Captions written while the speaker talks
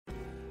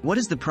What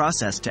is the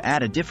process to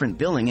add a different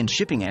billing and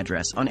shipping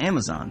address on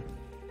Amazon?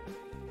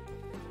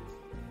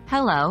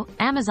 Hello,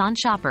 Amazon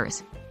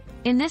shoppers.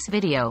 In this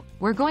video,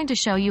 we're going to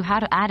show you how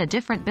to add a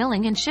different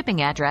billing and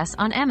shipping address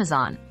on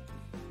Amazon.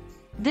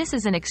 This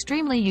is an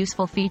extremely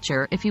useful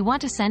feature if you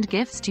want to send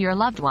gifts to your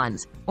loved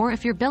ones, or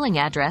if your billing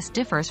address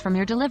differs from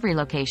your delivery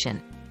location.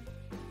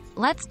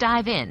 Let's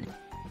dive in.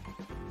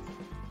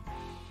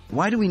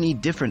 Why do we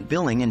need different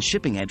billing and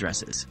shipping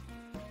addresses?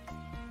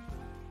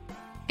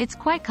 It's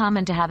quite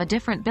common to have a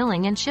different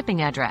billing and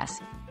shipping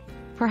address.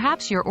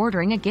 Perhaps you're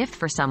ordering a gift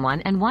for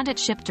someone and want it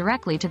shipped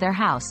directly to their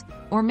house,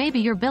 or maybe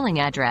your billing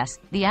address,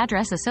 the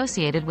address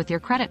associated with your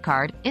credit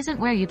card, isn't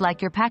where you'd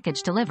like your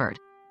package delivered.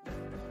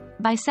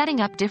 By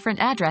setting up different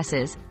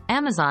addresses,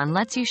 Amazon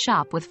lets you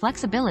shop with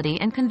flexibility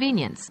and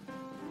convenience.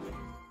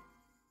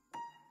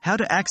 How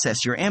to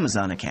access your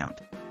Amazon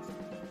account?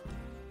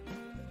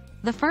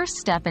 The first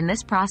step in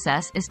this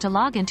process is to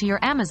log into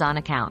your Amazon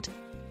account.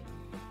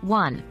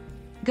 1.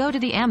 Go to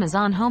the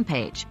Amazon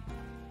homepage.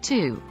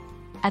 2.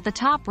 At the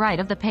top right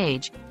of the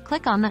page,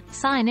 click on the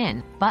Sign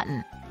In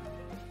button.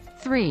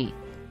 3.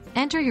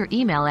 Enter your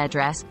email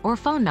address or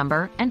phone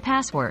number and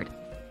password.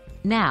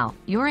 Now,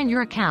 you're in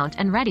your account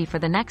and ready for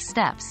the next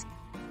steps.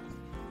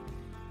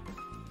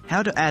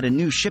 How to add a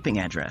new shipping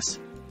address?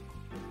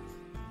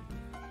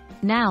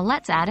 Now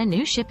let's add a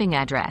new shipping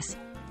address.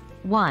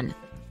 1.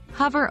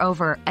 Hover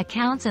over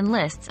Accounts and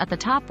Lists at the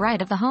top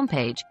right of the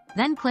homepage,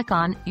 then click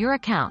on Your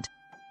Account.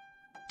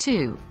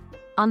 2.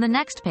 On the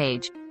next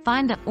page,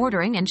 find the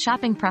Ordering and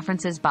Shopping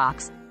Preferences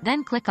box,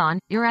 then click on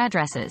Your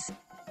Addresses.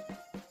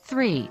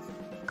 3.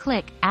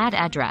 Click Add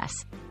Address.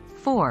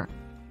 4.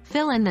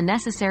 Fill in the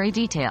necessary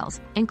details,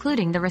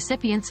 including the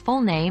recipient's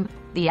full name,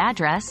 the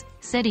address,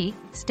 city,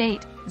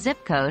 state,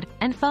 zip code,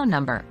 and phone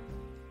number.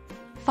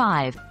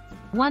 5.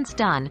 Once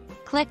done,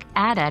 click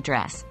Add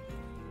Address.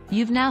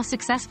 You've now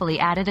successfully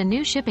added a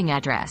new shipping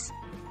address.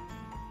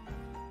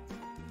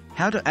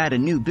 How to add a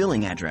new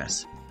billing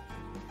address?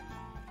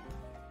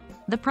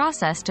 The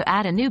process to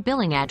add a new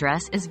billing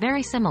address is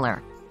very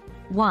similar.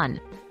 1.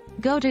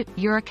 Go to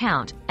Your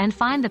Account and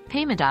find the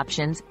Payment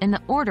options in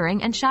the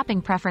Ordering and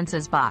Shopping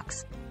Preferences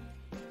box.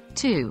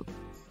 2.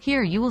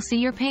 Here you will see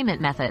your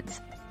payment methods.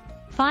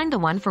 Find the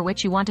one for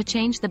which you want to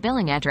change the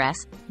billing address,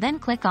 then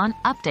click on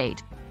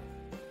Update.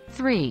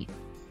 3.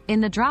 In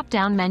the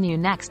drop-down menu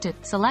next to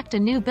Select a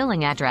New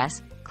Billing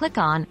Address, click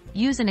on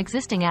Use an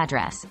Existing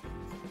Address.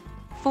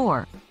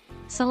 4.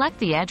 Select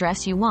the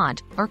address you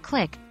want, or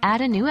click Add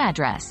a New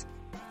Address.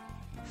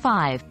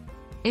 5.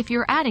 If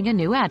you're adding a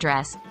new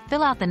address,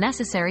 fill out the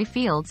necessary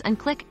fields and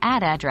click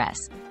Add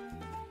Address.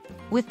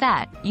 With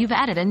that, you've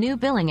added a new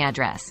billing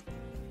address.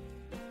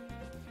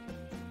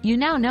 You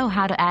now know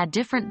how to add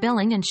different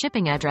billing and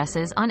shipping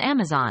addresses on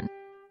Amazon.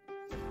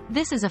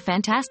 This is a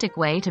fantastic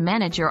way to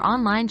manage your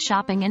online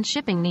shopping and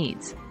shipping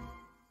needs.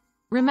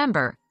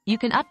 Remember, you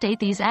can update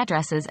these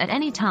addresses at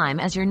any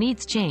time as your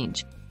needs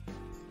change.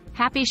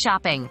 Happy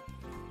shopping!